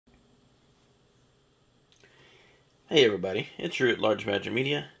Hey everybody, it's Drew at Large Badger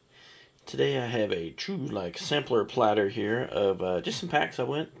Media. Today I have a true sampler platter here of just some packs I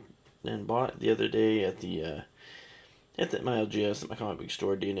went and bought the other day at my LGS at my comic book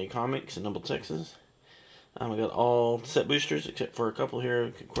store, DNA Comics in Humble, Texas. I got all set boosters except for a couple here,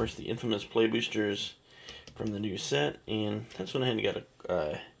 of course the infamous play boosters from the new set, and that's when I had to get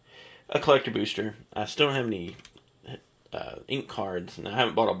a collector booster. I still don't have any ink cards, and I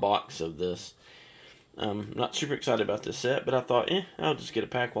haven't bought a box of this. I'm not super excited about this set, but I thought, I'll just get a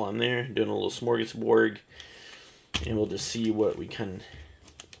pack while I'm there, doing a little smorgasbord, and we'll just see what we can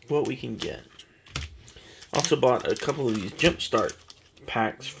get. Also bought a couple of these Jumpstart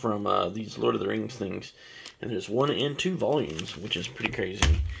packs from these Lord of the Rings things, and there's 1 and 2 volumes, which is pretty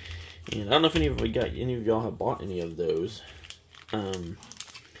crazy. And I don't know if any of y'all have bought any of those.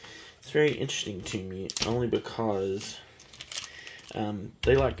 It's very interesting to me, only because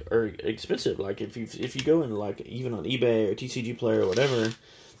they are expensive. Like if you go in even on eBay or TCG Player or whatever,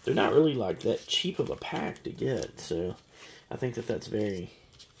 they're not really that cheap of a pack to get. So I think that's very,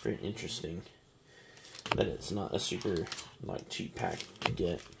 very interesting that it's not a super cheap pack to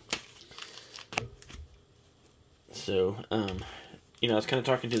get. So I was kind of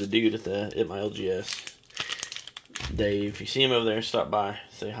talking to the dude at my LGS, Dave. If you see him over there, stop by,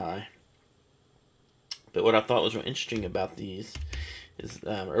 say hi. But what I thought was real interesting about these is,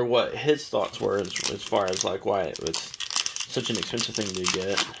 or what his thoughts were as far as why it was such an expensive thing to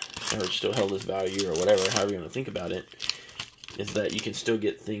get, or still held its value, or whatever, however you want to think about it, is that you can still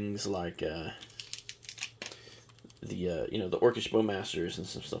get things like the Orcish Bowmasters and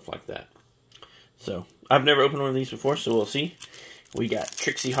some stuff like that. So I've never opened one of these before, so we'll see. We got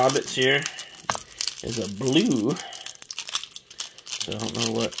Trixie Hobbits here. There's a blue. So I don't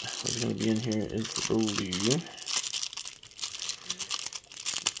know what's going to be in here. Is the blue.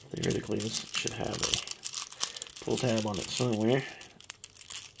 Theoretically, this should have a pull tab on it somewhere.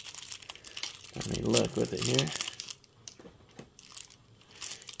 Any luck with it here?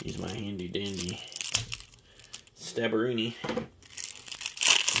 Use my handy dandy Stabberoonie.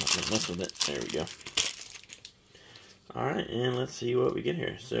 Not gonna mess with it. There we go. Alright, and let's see what we get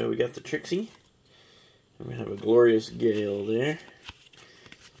here. So we got the Trixie. And we have a Glorious Gale there.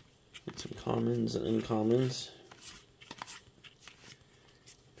 Get some commons and uncommons.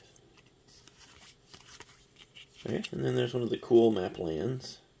 Okay, and then there's one of the cool map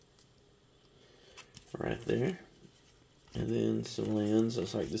lands. Right there. And then some lands.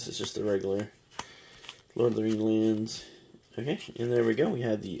 Looks like this is just the regular Lord of the Rings lands. Okay, and there we go. We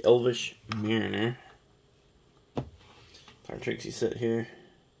have the Elvish Mariner. Our Trixie set here.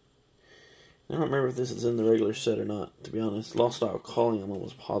 I don't remember if this is in the regular set or not, to be honest. Lost Isle Calling, I'm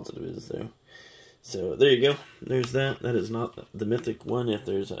almost positive it is, though. So, there you go. There's that. That is not the mythic one, if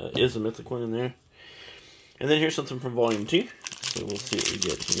there's is a mythic one in there. And then here's something from Volume 2. So, we'll see what we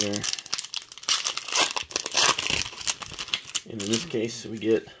get here. And in this case, we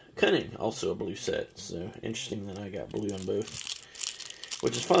get Cunning, also a blue set. So, interesting that I got blue on both.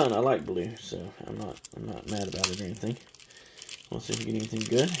 Which is fine. I like blue, so I'm not mad about it or anything. We'll see if we get anything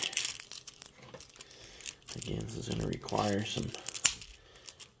good. Again, this is going to require some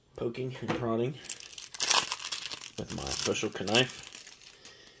poking and prodding with my special knife.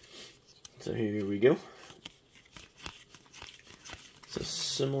 So here we go. So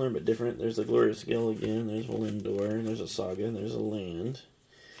similar but different. There's the Glorious Gale again. There's Lindor. There's a Saga. There's a land.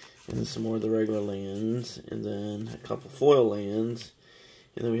 And then some more of the regular lands. And then a couple foil lands.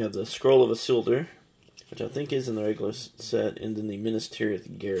 And then we have the Scroll of Isildur, which I think is in the regular set. And then the Minas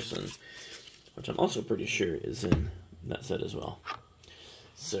Tirith Garrison, which I'm also pretty sure is in that set as well.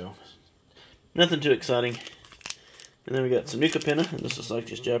 So, nothing too exciting. And then we got some Nuka Penna, and this is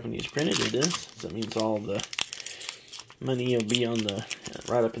just Japanese printed. It is. So that means all the money will be on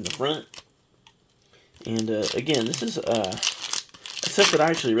right up in the front. And again, this is a set that I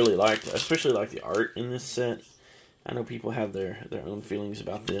actually really liked. I especially like the art in this set. I know people have their own feelings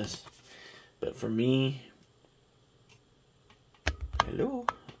about this, but for me, hello,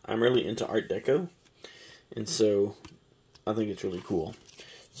 I'm really into Art Deco, and so I think it's really cool.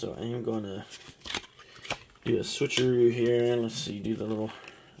 So I am going to do a switcheroo here. Let's see, do the little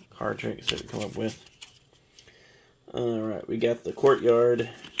card tricks that we come up with. Alright, we got the Courtyard.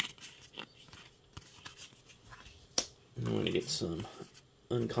 I'm going to get some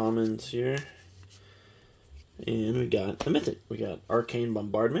uncommons here. And we got a mythic. We got Arcane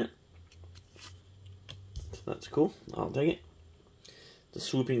Bombardment. So that's cool. I'll take it. The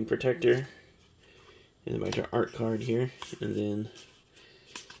Swooping Protector. And then back to our art card here. And then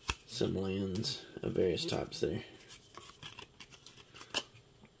some lands of various types there.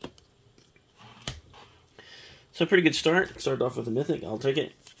 So pretty good start. Started off with a Mythic. I'll take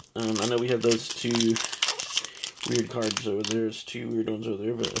it. I know we have those two weird cards over there. There's two weird ones over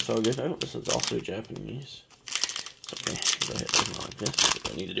there, but it's all good. Oh, this is also Japanese. It's okay. Go ahead. It's not like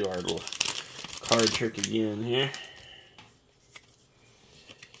this. I need to do our little card trick again here.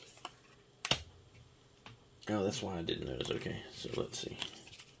 Oh, that's why I didn't notice. Okay, so let's see.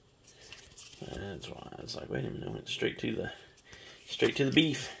 That's why I was like, wait a minute, I went straight to the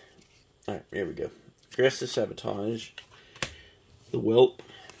beef. All right, here we go. Aggressive Sabotage, the Whelp,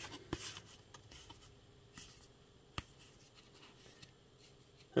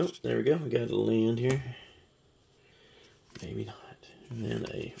 oh, there we go. We got a land here. Maybe not. And then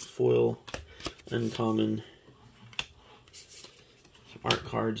a foil, uncommon, some art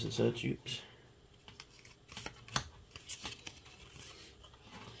cards and such. Oops.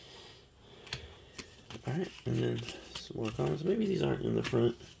 Alright, and then some more commons. Maybe these aren't in the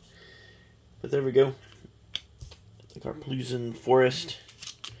front. But there we go. The Karplusan Forest.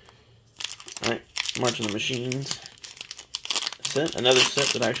 Alright, March of the Machines set. Another set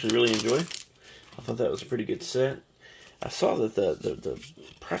that I actually really enjoyed. I thought that was a pretty good set. I saw that the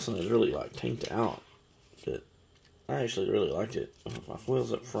pressing is really like tanked out. But I actually really liked it. My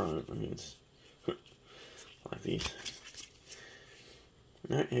foil's up front. I mean, it's like these.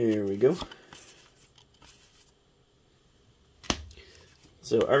 Alright, here we go.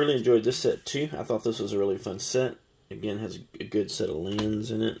 So I really enjoyed this set too. I thought this was a really fun set. Again, has a good set of lands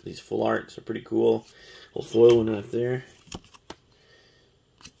in it. These full arts are pretty cool. Little foil one right there.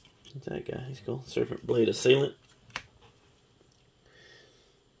 What's that guy? He's cool. Serpent Blade Assailant.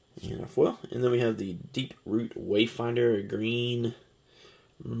 And our foil. And then we have the Deep Root Wayfinder, a green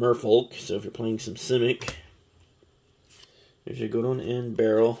merfolk. So if you're playing some Simic, there's your good one. And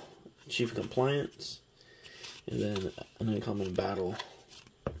Barrel, Chief of Compliance. And then an uncommon battle.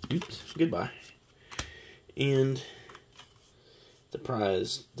 Oops, goodbye. And the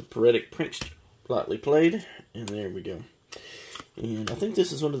prize, the Poetic Prince, lightly played. And there we go. And I think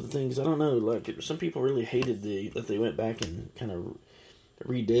this is one of the things, I don't know, like, some people really hated that they went back and kind of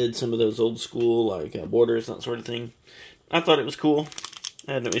redid some of those old school, like, borders, that sort of thing. I thought it was cool.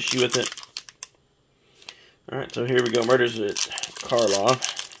 I had no issue with it. Alright, so here we go. Murders at Karlov.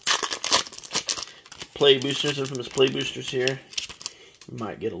 Play boosters, infamous play boosters here. You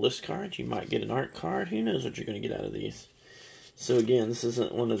might get a list card. You might get an art card. Who knows what you're going to get out of these. So again, this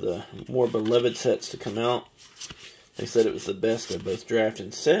isn't one of the more beloved sets to come out. They said it was the best of both draft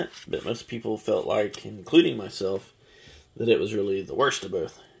and set, but most people felt like, including myself, that it was really the worst of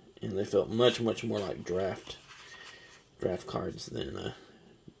both. And they felt much, much more like draft cards than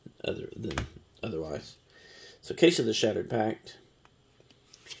otherwise. So Case of the Shattered Pact.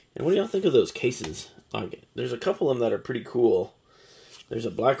 And what do y'all think of those cases? Like, there's a couple of them that are pretty cool. There's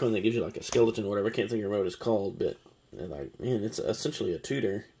a black one that gives you like a skeleton or whatever. I can't think of what it's called, but like, man, it's essentially a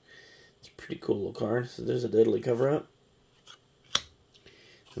tutor. It's a pretty cool little card. So there's a Deadly Cover-Up.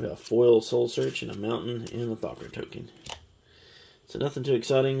 We got a foil Soul Search and a mountain and a Thopter token. So nothing too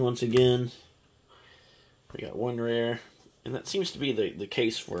exciting. Once again, we got one rare, and that seems to be the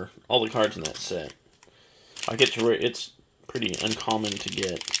case for all the cards in that set. I get to it's pretty uncommon to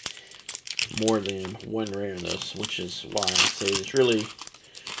get more than one rare in those, which is why I say it's really,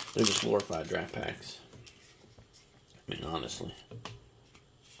 they're just glorified draft packs. I mean, honestly.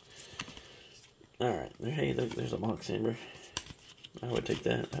 Alright, hey, there's a Mox Amber. I would take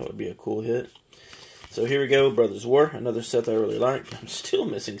that. That would be a cool hit. So here we go, Brothers War, another set that I really like. I'm still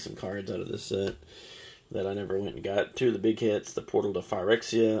missing some cards out of this set that I never went and got. Two of the big hits, the Portal to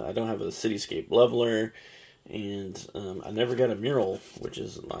Phyrexia. I don't have a Cityscape Leveler. And I never got a Mural, which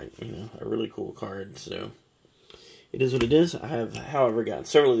is like, you know, a really cool card. So it is what it is. I have, however, gotten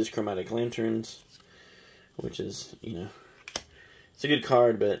several of these Chromatic Lanterns, which is, you know, it's a good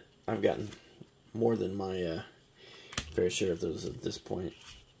card, but I've gotten more than my fair share of those at this point.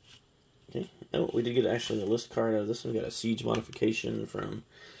 Okay. Oh, we did get actually a list card out of this one. We got a Siege modification from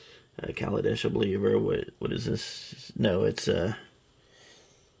Kaladesh, I believe, or what is this? No, it's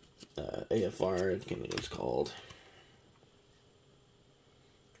AFR, I can't think what it's called.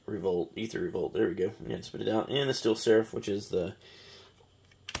 Revolt, Ether Revolt, there we go. Yeah, spit it out. And the Steel Seraph, which is the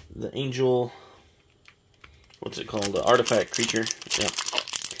angel, what's it called? The artifact creature. Yeah.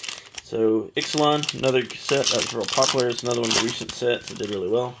 So, Ixalan, another set that was real popular. It's another one of the recent sets that did really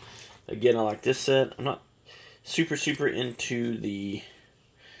well. Again, I like this set. I'm not super into the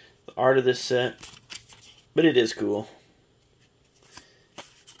art of this set, but it is cool.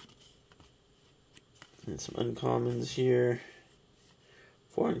 And some uncommons here.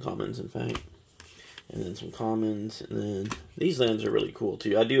 4 uncommons, in fact. And then some commons. And then these lands are really cool,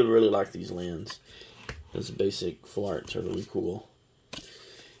 too. I do really like these lands. Those basic full arts are really cool.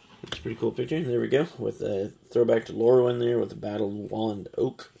 It's a pretty cool picture. There we go, with a throwback to Laurel in there with the Battle Wand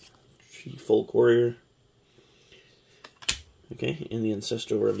Oak. She Folk Warrior. Okay, and the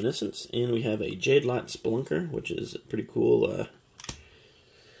Ancestral Reminiscence. And we have a Jadelight Spelunker, which is pretty cool.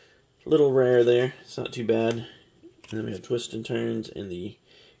 Little rare there. It's not too bad. And then we have Twist and Turns and the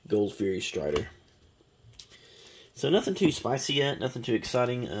Gold Fury Strider. So nothing too spicy yet, nothing too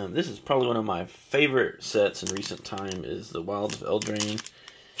exciting. This is probably one of my favorite sets in recent time, is the Wilds of Eldraine.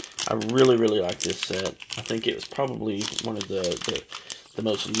 I really, really like this set. I think it was probably one of the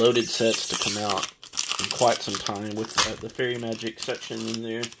most loaded sets to come out in quite some time, with the Fairy Magic section in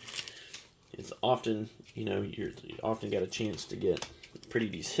there. It's often, you often got a chance to get a pretty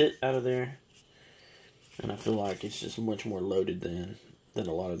decent hit out of there. And I feel like it's just much more loaded than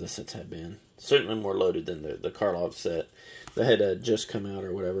a lot of the sets have been. Certainly more loaded than the Karlov set that had just come out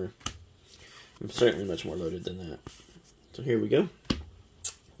or whatever. Certainly much more loaded than that. So here we go.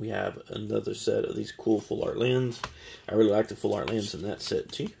 We have another set of these cool full art lands. I really like the full art lands in that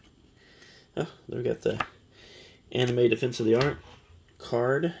set too. Oh, there we got the Anime Defense of the Art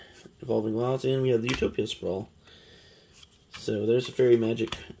card, Evolving Wilds, and we have the Utopia Sprawl. So there's a Fairy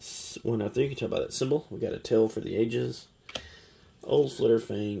Magic one out there. You can tell by that symbol. We got a Tail for the Ages, Old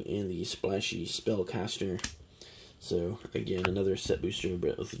Flutterfang, and the Splashy Spellcaster. So again, another set booster,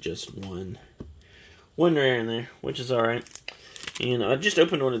 but with just one rare in there, which is alright. And I just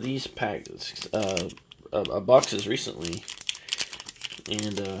opened one of these packs, boxes recently,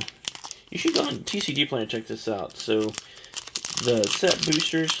 and you should go on TCG Player and check this out. So the set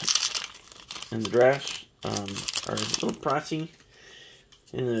boosters and the drafts are a little pricey,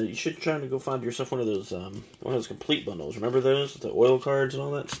 and you should try to go find yourself one of those complete bundles. Remember those with the oil cards and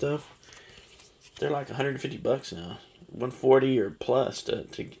all that stuff? They're like $150 now, $140 or plus to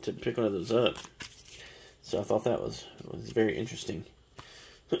pick one of those up. So I thought that was very interesting.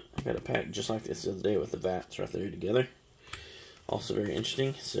 I got a pack just like this the other day with the vats right there together. Also very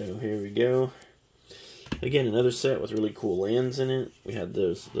interesting. So here we go. Again, another set with really cool lands in it. We had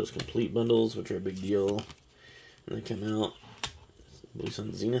those complete bundles, which are a big deal when they come out. Blue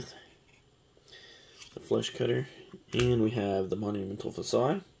Sun Zenith, the Flesh Cutter, and we have the Monumental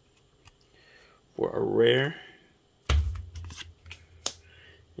Facade for a rare.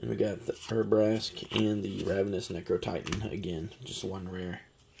 And we got the Urbrask and the Ravenous Necrotitan, again, just one rare.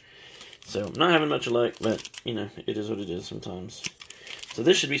 So, I'm not having much luck, but, it is what it is sometimes. So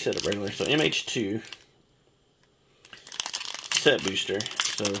this should be set up regular. So, MH2 set booster.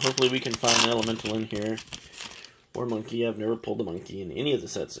 So, hopefully we can find an Elemental in here. Or Monkey. I've never pulled a Monkey in any of the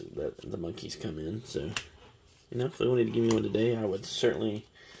sets that the Monkeys come in. So, if they wanted to give me one today, I would certainly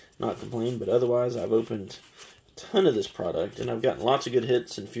not complain. But otherwise, I've opened ton of this product, and I've gotten lots of good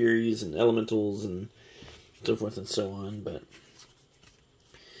hits and Furies and Elementals and so forth and so on. But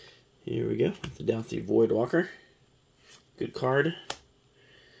here we go, the Dauthi Voidwalker, good card.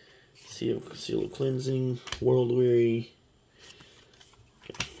 Seal of Cleansing, World Weary,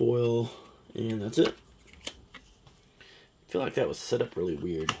 got foil, and that's it. I feel like that was set up really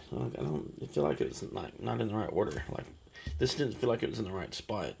weird. I feel like it was not in the right order. Like, this didn't feel like it was in the right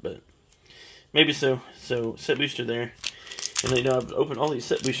spot, but maybe so. So, set booster there. And I've opened all these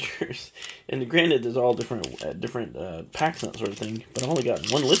set boosters. And granted, there's all different packs and that sort of thing. But I've only got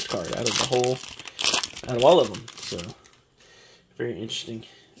one list card out of all of them. So, very interesting.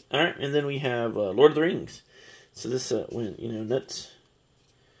 Alright, and then we have Lord of the Rings. So this went, nuts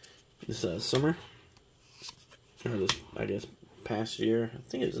this summer. Or this, I guess, past year. I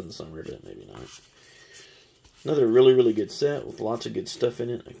think it was in the summer, but maybe not. Another really, really good set with lots of good stuff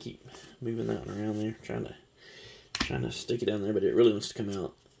in it. I keep moving that one around there, trying to stick it down there, but it really wants to come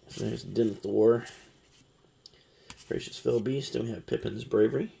out. So there's Den of Thor, Gracious Fell Beast, then we have Pippin's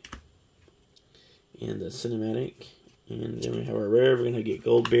Bravery, and the cinematic, and then we have our rare. We're gonna get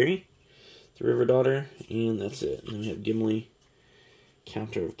Goldberry, the River Daughter, and that's it. And then we have Gimli,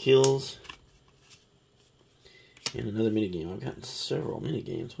 Counter of Kills, and another minigame. I've gotten several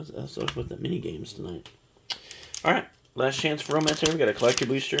minigames. What's up with the minigames tonight? Alright, last chance for romance here. We got a collector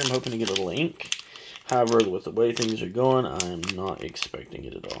booster. I'm hoping to get a little ink. However, with the way things are going, I'm not expecting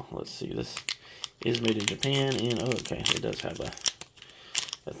it at all. Let's see. This is made in Japan, and okay, it does have a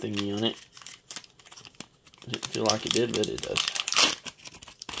thingy on it. I didn't feel like it did, but it does.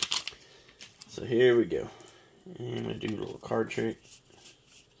 So here we go. And I'm going to do a little card trick.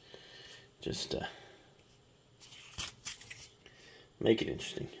 Just make it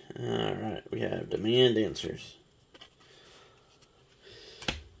interesting. Alright, we have Demand Answers.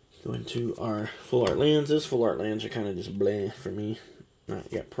 Going to our full art lands. Those full art lands are kind of just bleh for me.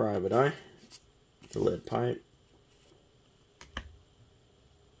 Alright, we got Private Eye, The lead pipe.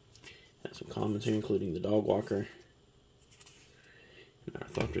 Got some commons here, including the dog walker. And our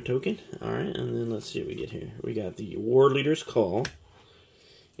Thopter token. Alright, and then let's see what we get here. We got the War Leader's Call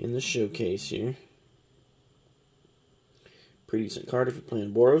in the showcase here. Pretty decent card if you're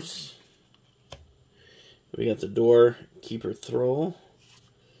playing Boros. We got the Door Keeper Thrall.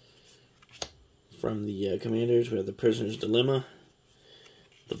 From the commanders, we have the Prisoner's Dilemma.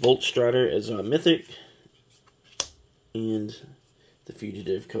 The Volt Strider as a Mythic. And the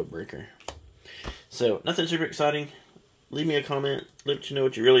Fugitive Codebreaker. So, nothing super exciting. Leave me a comment. Let you know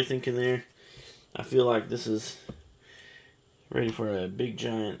what you're really thinking there. I feel like this is ready for a big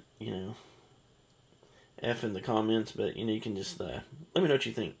giant, F in the comments. But, you can just let me know what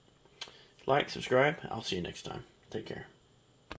you think. Like, subscribe. I'll see you next time. Take care.